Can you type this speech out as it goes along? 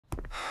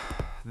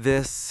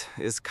This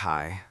is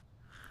Kai.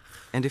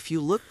 And if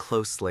you look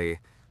closely,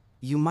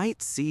 you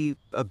might see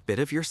a bit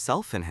of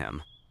yourself in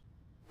him.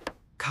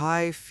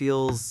 Kai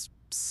feels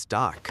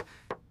stuck.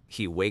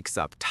 He wakes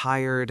up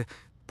tired,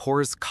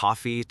 pours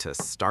coffee to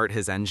start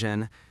his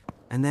engine,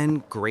 and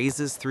then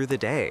grazes through the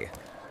day.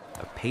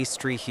 A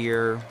pastry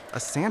here, a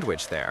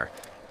sandwich there,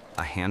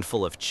 a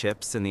handful of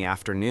chips in the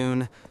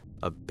afternoon,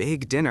 a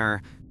big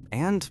dinner,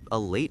 and a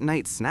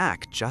late-night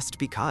snack just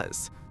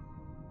because.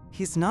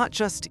 He's not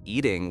just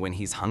eating when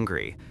he's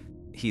hungry.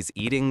 He's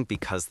eating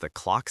because the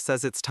clock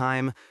says it's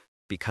time,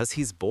 because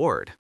he's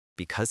bored,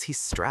 because he's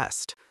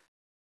stressed.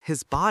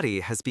 His body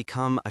has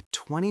become a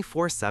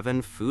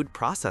 24/7 food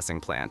processing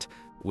plant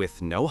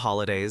with no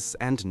holidays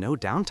and no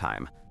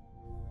downtime.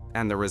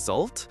 And the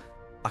result?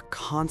 A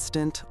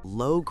constant,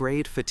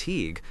 low-grade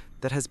fatigue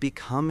that has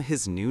become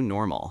his new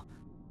normal.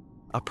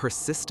 A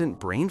persistent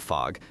brain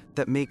fog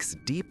that makes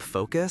deep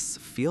focus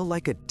feel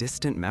like a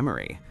distant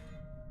memory.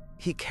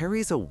 He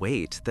carries a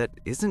weight that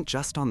isn't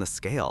just on the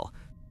scale,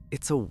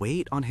 it's a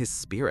weight on his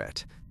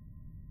spirit.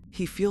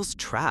 He feels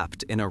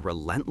trapped in a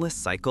relentless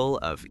cycle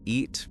of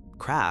eat,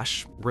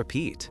 crash,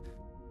 repeat.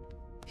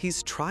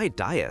 He's tried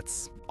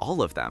diets,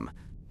 all of them.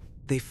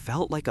 They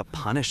felt like a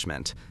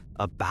punishment,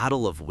 a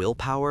battle of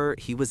willpower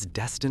he was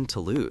destined to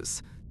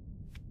lose.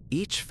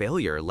 Each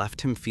failure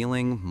left him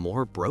feeling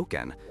more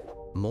broken,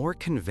 more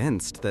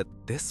convinced that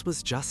this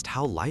was just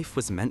how life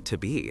was meant to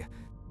be.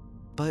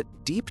 But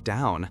deep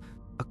down,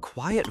 a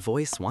quiet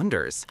voice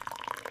wonders,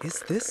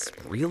 is this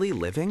really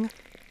living?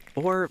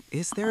 Or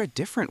is there a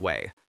different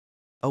way?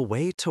 A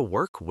way to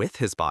work with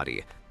his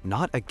body,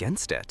 not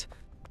against it.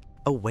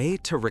 A way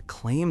to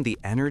reclaim the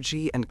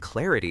energy and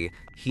clarity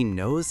he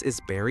knows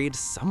is buried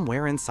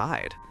somewhere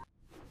inside.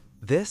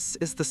 This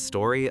is the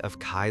story of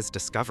Kai's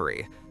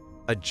discovery,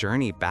 a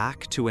journey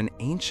back to an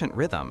ancient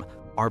rhythm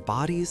our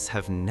bodies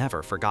have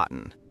never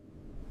forgotten.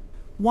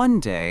 One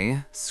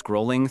day,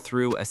 scrolling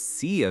through a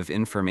sea of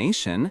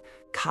information,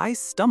 Kai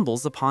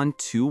stumbles upon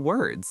two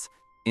words,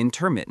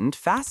 intermittent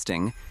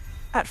fasting.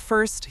 At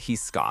first, he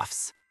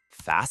scoffs.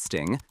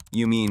 Fasting?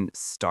 You mean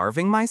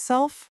starving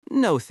myself?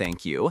 No,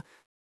 thank you.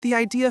 The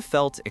idea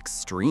felt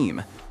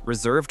extreme,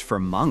 reserved for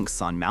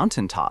monks on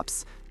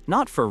mountaintops,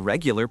 not for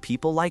regular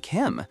people like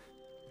him.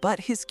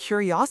 But his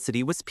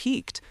curiosity was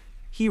piqued.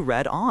 He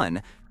read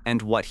on,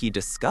 and what he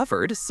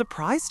discovered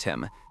surprised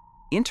him.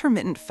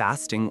 Intermittent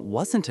fasting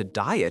wasn't a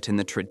diet in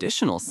the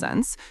traditional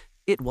sense.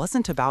 It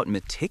wasn't about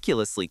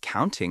meticulously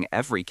counting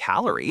every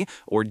calorie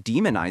or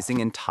demonizing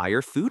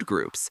entire food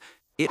groups.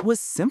 It was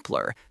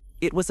simpler.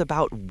 It was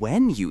about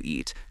when you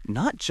eat,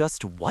 not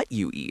just what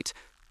you eat.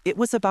 It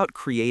was about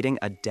creating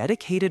a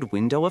dedicated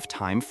window of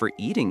time for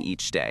eating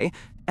each day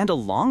and a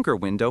longer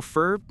window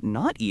for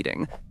not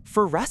eating,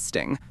 for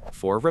resting,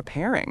 for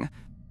repairing.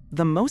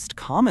 The most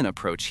common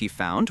approach he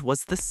found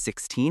was the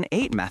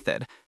 16-8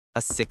 method, a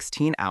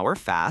 16-hour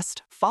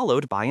fast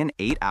followed by an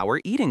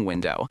 8-hour eating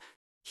window.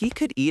 He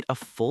could eat a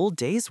full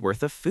day's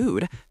worth of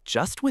food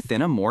just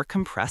within a more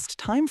compressed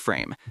time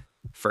frame.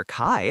 For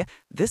Kai,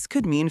 this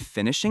could mean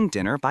finishing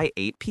dinner by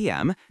 8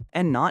 p.m.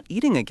 and not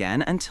eating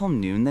again until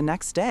noon the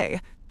next day.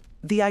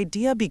 The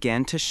idea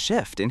began to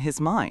shift in his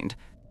mind.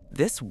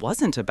 This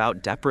wasn't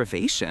about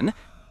deprivation.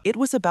 It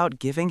was about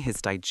giving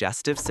his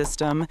digestive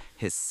system,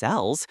 his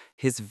cells,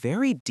 his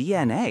very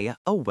DNA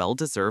a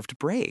well-deserved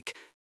break.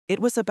 It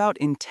was about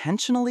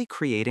intentionally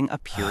creating a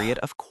period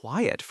of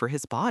quiet for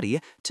his body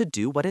to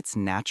do what it's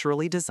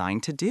naturally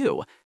designed to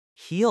do,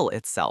 heal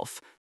itself.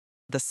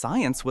 The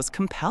science was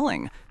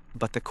compelling,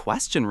 but the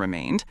question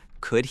remained,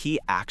 could he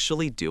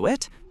actually do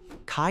it?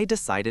 Kai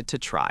decided to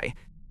try.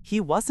 He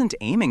wasn't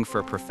aiming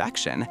for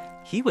perfection,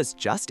 he was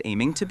just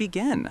aiming to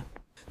begin.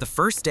 The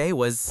first day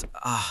was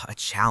a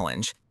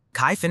challenge.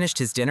 Kai finished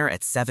his dinner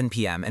at 7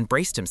 p.m. and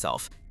braced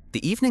himself.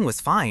 The evening was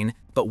fine,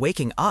 but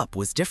waking up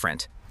was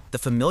different. The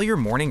familiar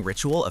morning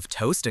ritual of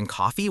toast and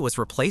coffee was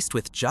replaced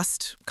with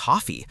just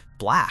coffee,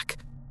 black.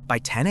 By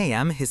 10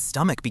 a.m., his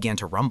stomach began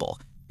to rumble.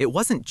 It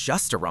wasn't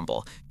just a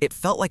rumble, it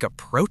felt like a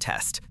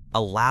protest,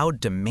 a loud,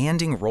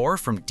 demanding roar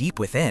from deep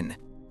within.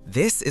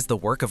 This is the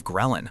work of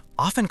ghrelin,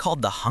 often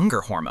called the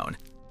hunger hormone.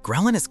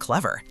 Ghrelin is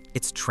clever.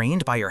 It's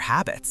trained by your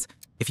habits.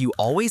 If you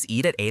always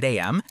eat at 8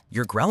 a.m.,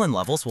 your ghrelin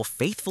levels will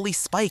faithfully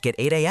spike at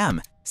 8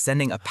 a.m.,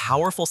 sending a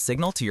powerful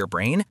signal to your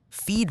brain,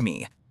 feed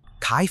me.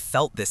 Kai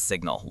felt this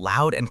signal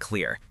loud and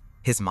clear.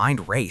 His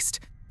mind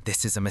raced.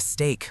 This is a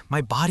mistake. My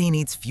body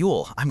needs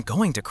fuel. I'm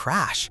going to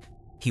crash.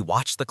 He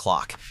watched the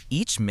clock,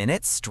 each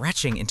minute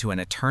stretching into an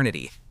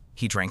eternity.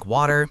 He drank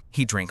water,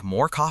 he drank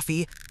more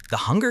coffee.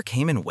 The hunger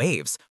came in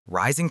waves,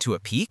 rising to a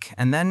peak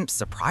and then,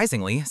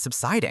 surprisingly,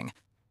 subsiding.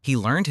 He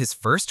learned his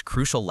first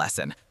crucial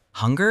lesson.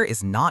 Hunger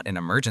is not an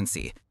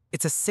emergency.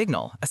 It's a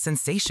signal, a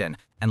sensation,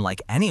 and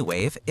like any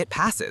wave, it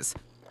passes.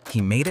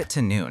 He made it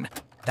to noon.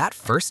 That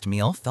first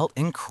meal felt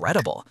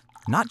incredible,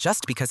 not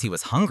just because he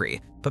was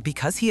hungry, but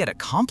because he had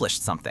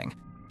accomplished something.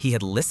 He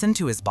had listened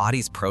to his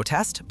body's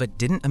protest, but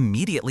didn't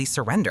immediately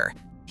surrender.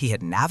 He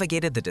had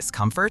navigated the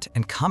discomfort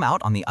and come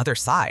out on the other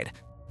side.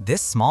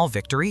 This small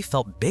victory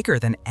felt bigger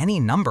than any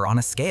number on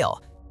a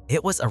scale.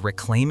 It was a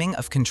reclaiming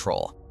of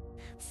control.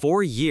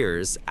 For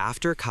years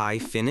after Kai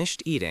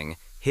finished eating,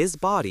 his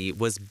body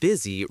was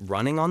busy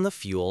running on the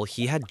fuel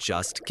he had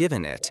just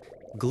given it,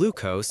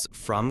 glucose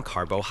from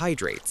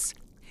carbohydrates.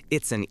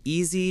 It's an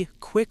easy,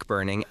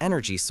 quick-burning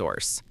energy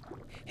source.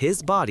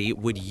 His body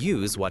would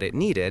use what it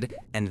needed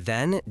and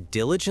then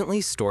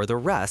diligently store the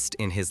rest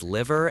in his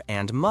liver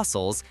and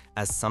muscles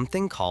as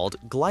something called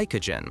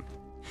glycogen.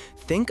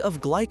 Think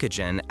of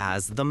glycogen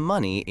as the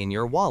money in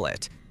your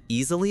wallet,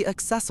 easily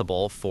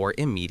accessible for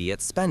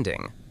immediate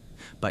spending.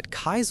 But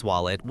Kai's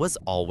wallet was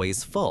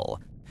always full.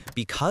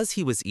 Because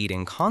he was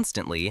eating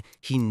constantly,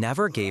 he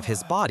never gave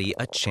his body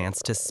a chance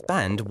to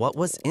spend what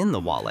was in the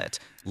wallet,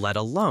 let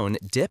alone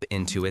dip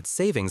into its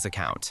savings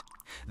account.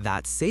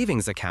 That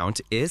savings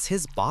account is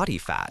his body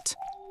fat.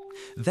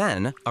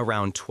 Then,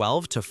 around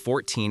 12 to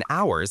 14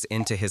 hours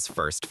into his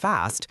first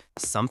fast,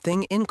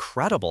 something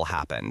incredible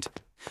happened.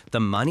 The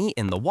money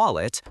in the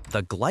wallet,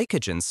 the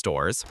glycogen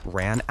stores,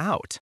 ran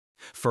out.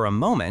 For a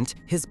moment,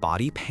 his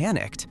body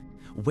panicked.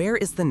 Where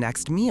is the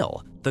next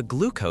meal? The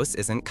glucose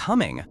isn't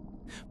coming.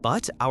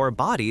 But our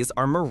bodies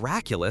are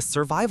miraculous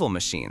survival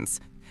machines.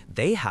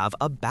 They have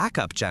a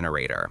backup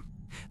generator.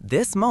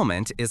 This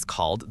moment is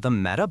called the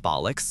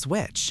metabolic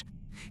switch.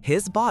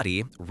 His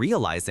body,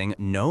 realizing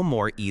no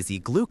more easy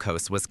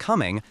glucose was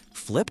coming,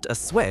 flipped a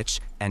switch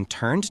and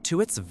turned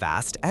to its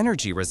vast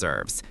energy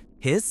reserves,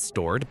 his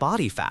stored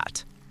body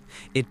fat.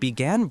 It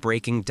began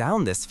breaking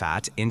down this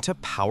fat into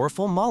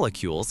powerful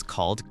molecules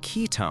called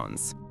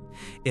ketones.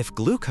 If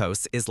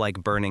glucose is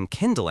like burning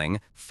kindling,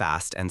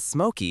 fast and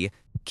smoky,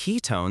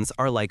 ketones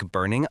are like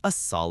burning a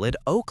solid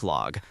oak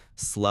log,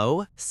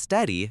 slow,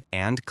 steady,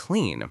 and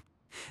clean.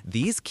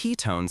 These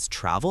ketones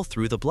travel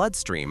through the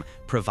bloodstream,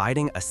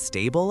 providing a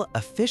stable,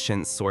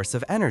 efficient source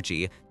of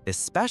energy,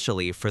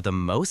 especially for the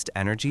most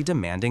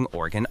energy-demanding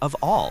organ of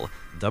all,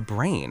 the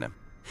brain.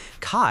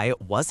 Kai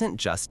wasn't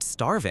just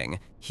starving,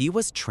 he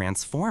was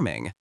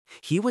transforming.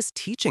 He was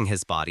teaching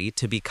his body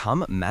to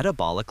become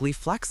metabolically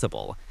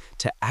flexible,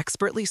 to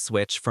expertly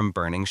switch from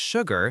burning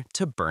sugar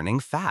to burning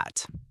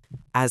fat.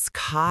 As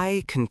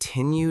Kai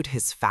continued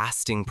his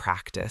fasting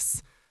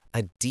practice,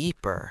 a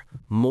deeper,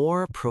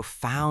 more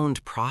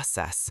profound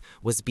process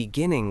was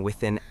beginning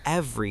within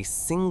every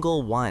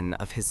single one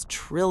of his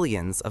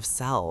trillions of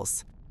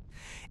cells.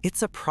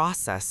 It's a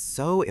process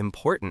so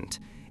important,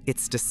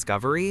 its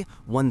discovery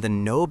won the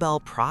Nobel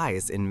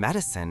Prize in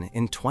Medicine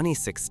in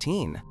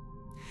 2016.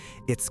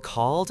 It's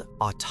called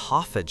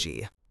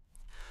autophagy.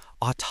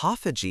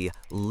 Autophagy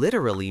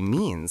literally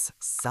means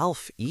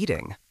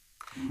self-eating.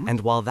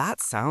 And while that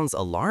sounds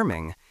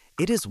alarming,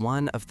 it is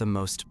one of the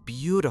most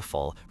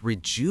beautiful,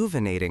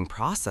 rejuvenating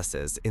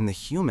processes in the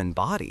human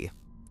body.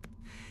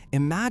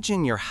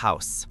 Imagine your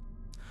house.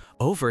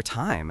 Over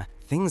time,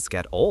 things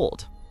get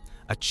old.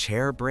 A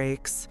chair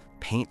breaks,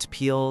 paint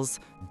peels,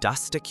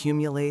 dust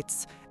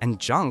accumulates, and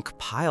junk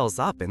piles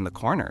up in the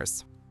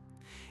corners.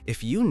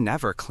 If you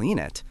never clean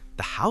it,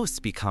 the house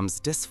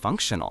becomes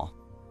dysfunctional.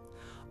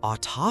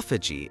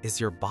 Autophagy is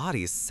your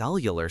body's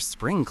cellular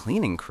spring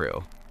cleaning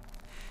crew.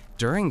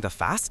 During the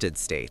fasted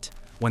state,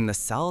 when the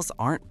cells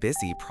aren't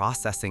busy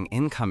processing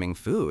incoming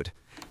food,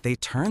 they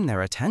turn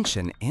their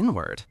attention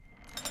inward.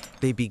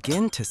 They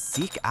begin to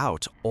seek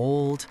out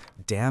old,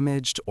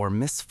 damaged, or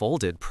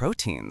misfolded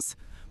proteins,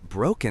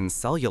 broken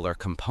cellular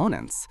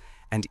components,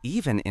 and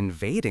even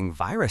invading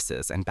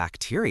viruses and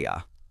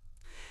bacteria.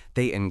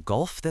 They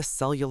engulf this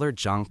cellular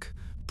junk,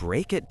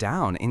 break it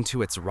down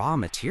into its raw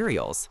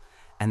materials,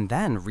 and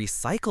then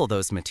recycle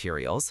those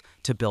materials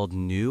to build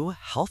new,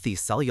 healthy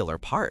cellular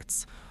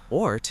parts,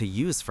 or to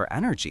use for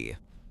energy.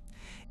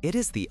 It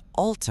is the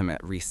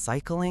ultimate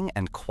recycling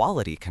and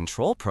quality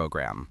control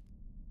program.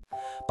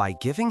 By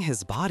giving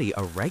his body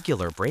a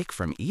regular break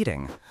from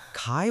eating,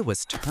 Kai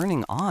was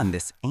turning on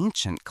this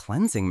ancient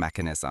cleansing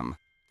mechanism.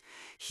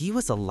 He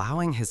was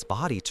allowing his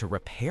body to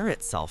repair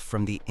itself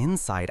from the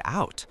inside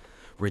out,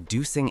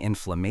 reducing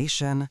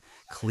inflammation,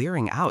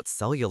 clearing out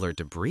cellular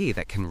debris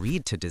that can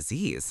lead to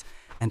disease,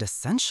 and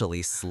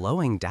essentially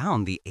slowing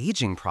down the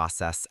aging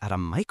process at a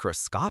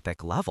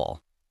microscopic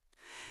level.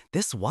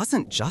 This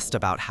wasn't just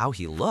about how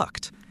he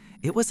looked,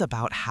 it was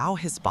about how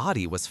his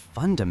body was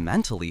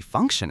fundamentally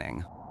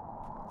functioning.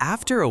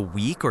 After a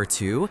week or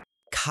two,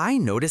 Kai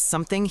noticed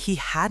something he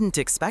hadn't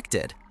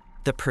expected.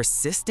 The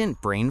persistent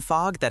brain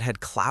fog that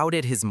had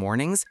clouded his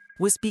mornings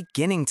was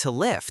beginning to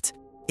lift.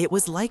 It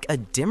was like a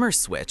dimmer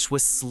switch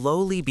was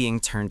slowly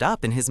being turned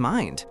up in his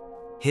mind.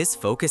 His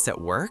focus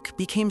at work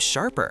became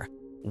sharper.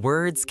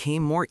 Words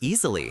came more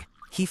easily.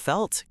 He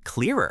felt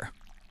clearer.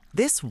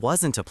 This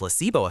wasn't a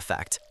placebo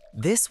effect.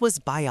 This was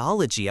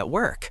biology at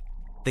work.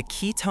 The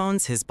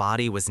ketones his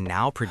body was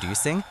now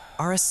producing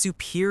are a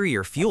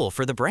superior fuel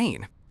for the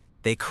brain.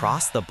 They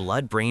cross the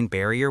blood-brain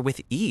barrier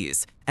with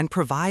ease and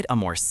provide a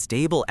more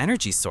stable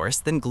energy source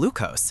than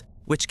glucose,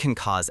 which can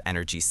cause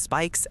energy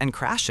spikes and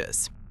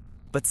crashes.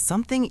 But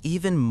something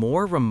even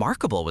more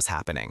remarkable was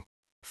happening.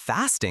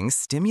 Fasting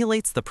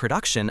stimulates the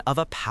production of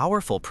a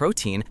powerful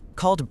protein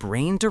called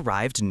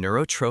brain-derived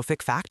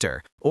neurotrophic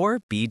factor, or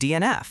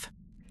BDNF.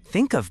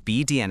 Think of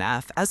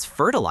BDNF as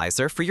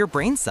fertilizer for your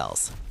brain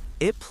cells.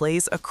 It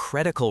plays a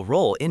critical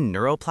role in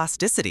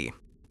neuroplasticity,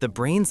 the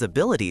brain's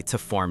ability to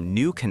form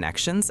new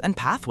connections and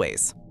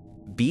pathways.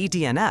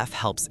 BDNF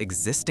helps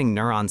existing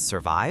neurons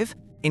survive,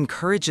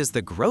 encourages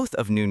the growth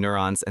of new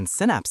neurons and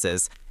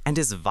synapses, and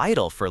is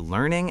vital for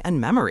learning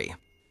and memory.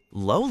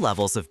 Low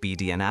levels of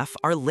BDNF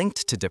are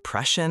linked to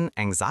depression,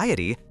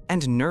 anxiety,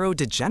 and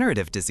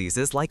neurodegenerative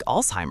diseases like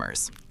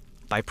Alzheimer's.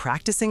 By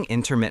practicing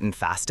intermittent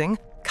fasting,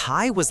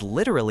 Kai was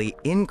literally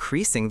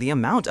increasing the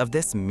amount of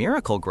this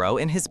miracle grow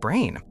in his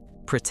brain,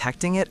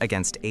 protecting it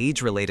against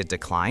age-related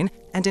decline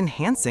and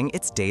enhancing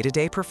its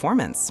day-to-day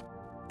performance.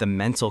 The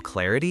mental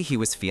clarity he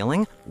was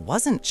feeling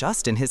wasn't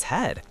just in his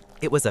head,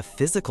 it was a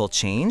physical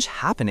change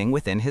happening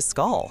within his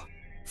skull.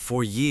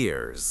 For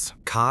years,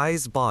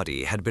 Kai's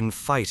body had been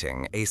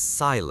fighting a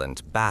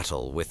silent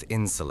battle with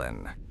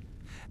insulin.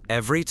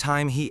 Every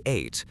time he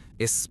ate,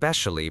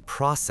 especially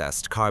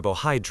processed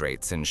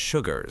carbohydrates and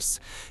sugars,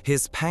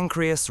 his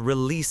pancreas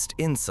released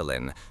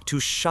insulin to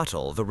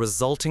shuttle the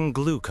resulting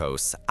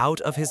glucose out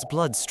of his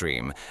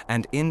bloodstream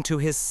and into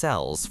his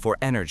cells for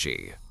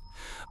energy.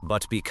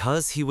 But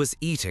because he was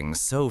eating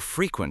so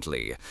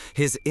frequently,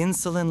 his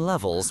insulin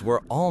levels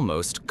were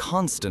almost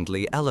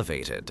constantly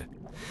elevated.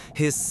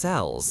 His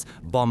cells,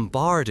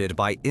 bombarded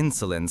by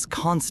insulin's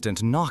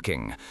constant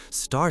knocking,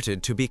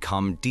 started to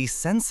become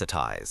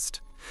desensitized.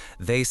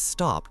 They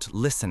stopped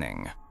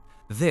listening.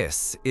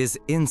 This is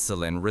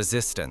insulin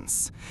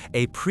resistance,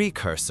 a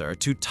precursor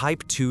to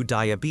type 2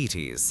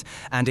 diabetes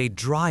and a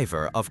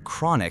driver of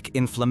chronic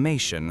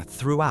inflammation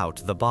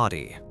throughout the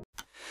body.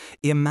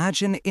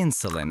 Imagine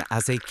insulin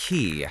as a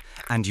key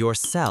and your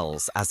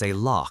cells as a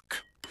lock.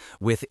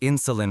 With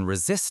insulin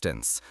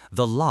resistance,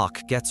 the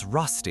lock gets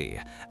rusty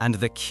and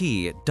the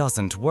key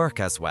doesn't work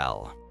as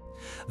well.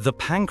 The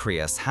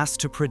pancreas has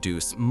to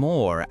produce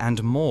more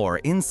and more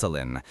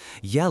insulin,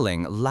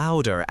 yelling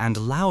louder and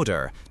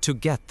louder to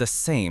get the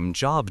same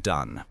job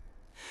done.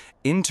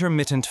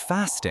 Intermittent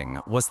fasting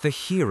was the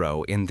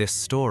hero in this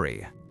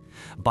story.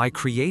 By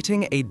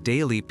creating a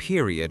daily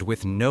period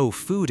with no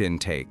food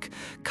intake,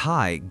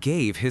 Kai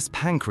gave his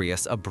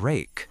pancreas a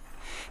break.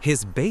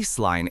 His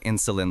baseline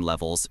insulin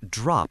levels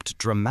dropped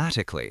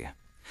dramatically.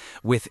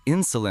 With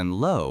insulin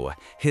low,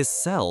 his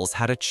cells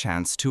had a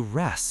chance to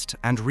rest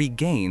and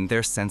regain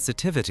their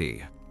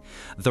sensitivity.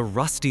 The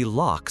rusty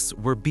locks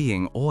were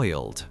being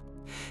oiled.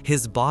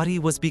 His body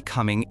was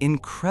becoming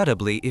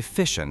incredibly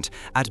efficient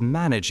at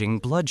managing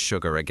blood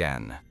sugar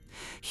again.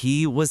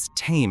 He was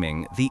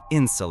taming the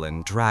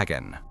insulin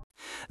dragon.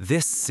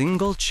 This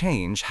single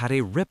change had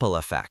a ripple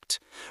effect,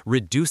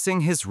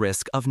 reducing his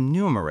risk of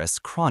numerous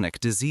chronic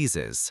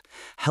diseases,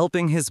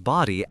 helping his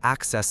body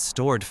access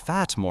stored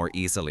fat more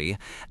easily,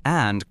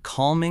 and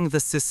calming the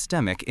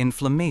systemic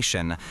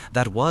inflammation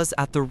that was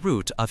at the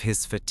root of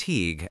his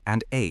fatigue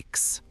and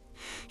aches.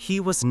 He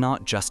was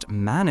not just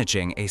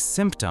managing a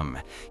symptom,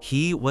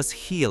 he was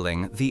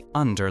healing the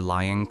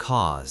underlying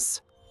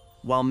cause.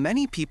 While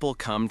many people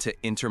come to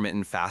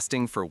intermittent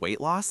fasting for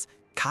weight loss,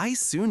 Kai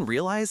soon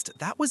realized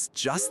that was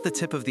just the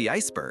tip of the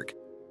iceberg.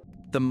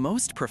 The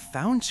most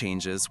profound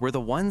changes were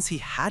the ones he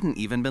hadn't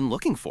even been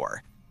looking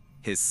for.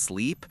 His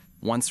sleep,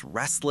 once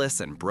restless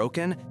and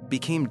broken,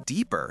 became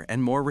deeper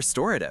and more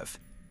restorative.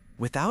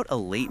 Without a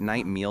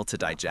late-night meal to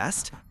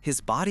digest,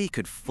 his body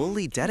could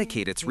fully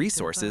dedicate its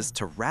resources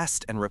to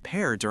rest and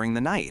repair during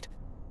the night.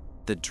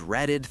 The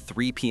dreaded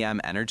 3 p.m.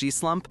 energy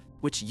slump,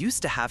 which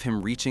used to have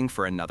him reaching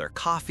for another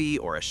coffee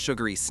or a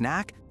sugary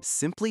snack,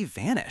 simply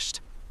vanished.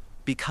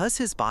 Because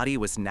his body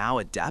was now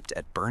adept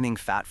at burning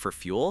fat for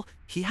fuel,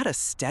 he had a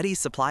steady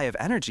supply of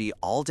energy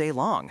all day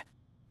long.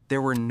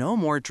 There were no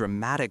more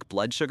dramatic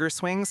blood sugar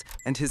swings,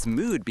 and his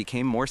mood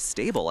became more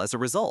stable as a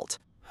result.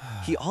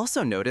 He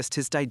also noticed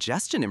his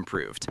digestion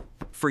improved.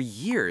 For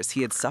years,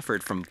 he had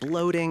suffered from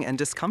bloating and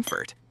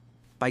discomfort.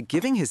 By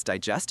giving his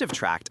digestive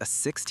tract a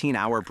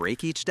 16-hour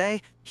break each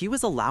day, he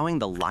was allowing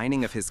the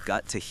lining of his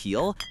gut to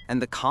heal and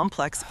the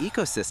complex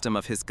ecosystem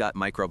of his gut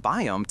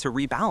microbiome to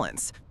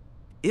rebalance.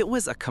 It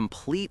was a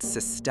complete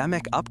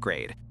systemic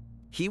upgrade.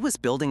 He was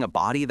building a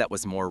body that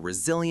was more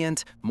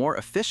resilient, more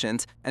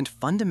efficient, and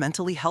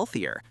fundamentally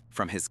healthier,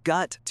 from his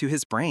gut to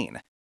his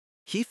brain.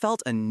 He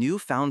felt a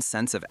newfound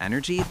sense of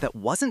energy that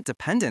wasn't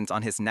dependent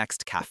on his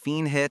next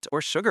caffeine hit or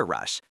sugar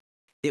rush.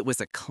 It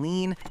was a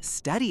clean,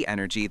 steady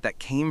energy that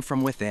came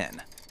from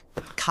within.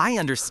 Kai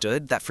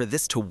understood that for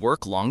this to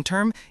work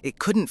long-term, it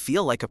couldn't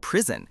feel like a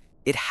prison.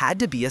 It had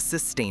to be a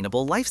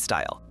sustainable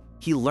lifestyle.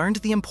 He learned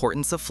the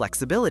importance of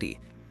flexibility.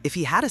 If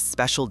he had a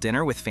special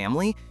dinner with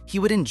family, he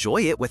would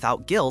enjoy it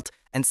without guilt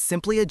and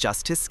simply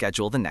adjust his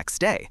schedule the next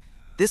day.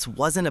 This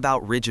wasn't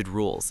about rigid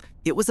rules.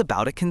 It was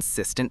about a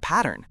consistent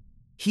pattern.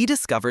 He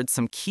discovered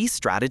some key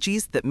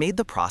strategies that made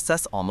the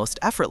process almost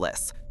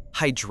effortless.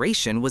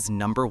 Hydration was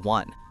number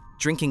one.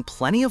 Drinking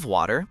plenty of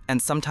water and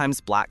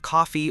sometimes black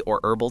coffee or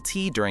herbal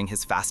tea during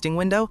his fasting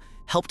window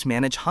helped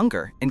manage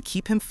hunger and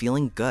keep him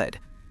feeling good.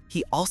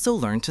 He also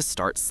learned to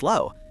start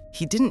slow.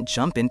 He didn't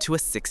jump into a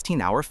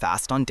 16-hour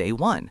fast on day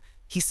 1.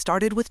 He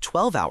started with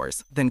 12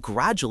 hours, then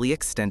gradually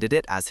extended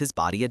it as his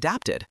body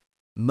adapted.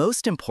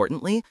 Most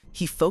importantly,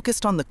 he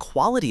focused on the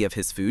quality of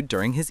his food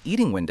during his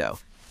eating window.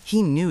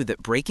 He knew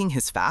that breaking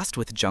his fast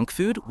with junk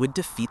food would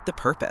defeat the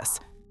purpose.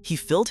 He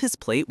filled his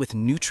plate with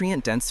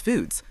nutrient-dense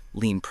foods,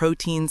 lean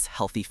proteins,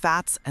 healthy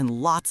fats, and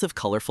lots of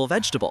colorful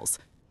vegetables.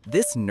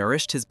 This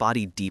nourished his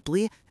body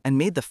deeply and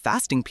made the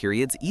fasting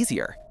periods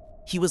easier.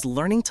 He was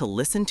learning to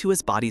listen to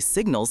his body's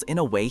signals in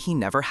a way he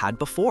never had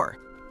before.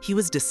 He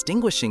was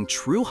distinguishing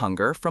true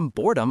hunger from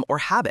boredom or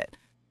habit.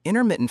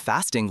 Intermittent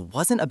fasting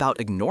wasn't about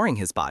ignoring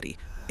his body.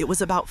 It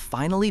was about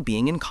finally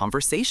being in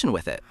conversation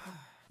with it.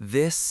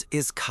 This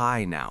is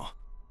Kai now.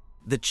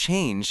 The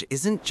change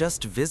isn't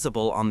just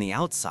visible on the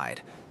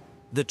outside.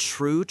 The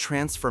true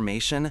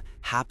transformation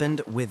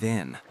happened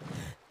within.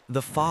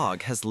 The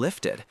fog has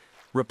lifted,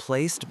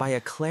 replaced by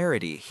a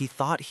clarity he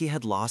thought he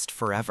had lost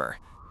forever.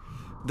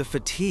 The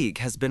fatigue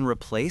has been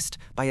replaced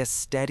by a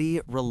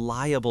steady,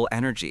 reliable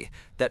energy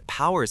that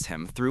powers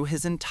him through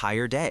his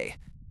entire day.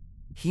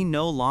 He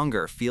no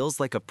longer feels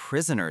like a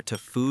prisoner to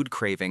food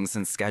cravings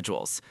and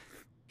schedules.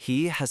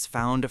 He has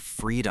found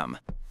freedom.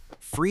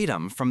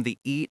 Freedom from the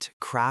eat,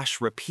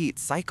 crash, repeat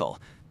cycle.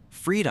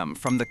 Freedom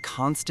from the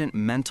constant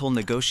mental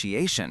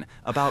negotiation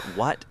about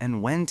what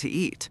and when to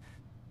eat.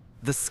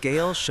 The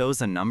scale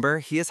shows a number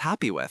he is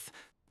happy with,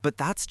 but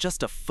that's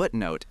just a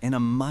footnote in a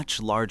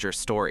much larger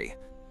story.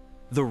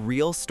 The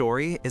real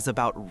story is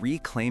about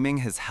reclaiming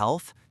his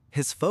health,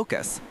 his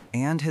focus,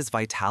 and his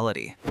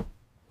vitality.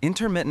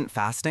 Intermittent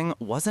fasting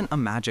wasn't a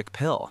magic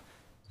pill.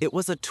 It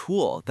was a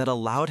tool that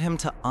allowed him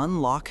to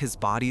unlock his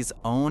body's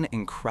own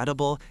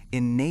incredible,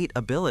 innate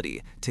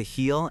ability to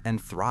heal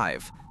and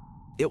thrive.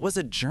 It was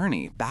a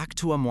journey back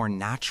to a more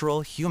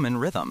natural human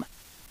rhythm.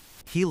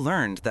 He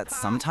learned that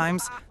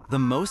sometimes the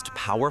most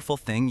powerful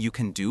thing you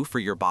can do for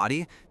your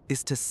body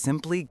is to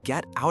simply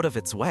get out of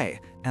its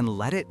way and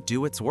let it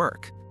do its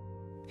work.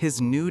 His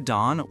new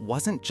dawn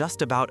wasn't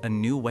just about a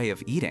new way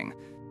of eating.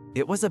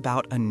 It was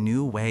about a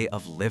new way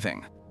of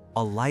living,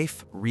 a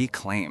life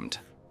reclaimed.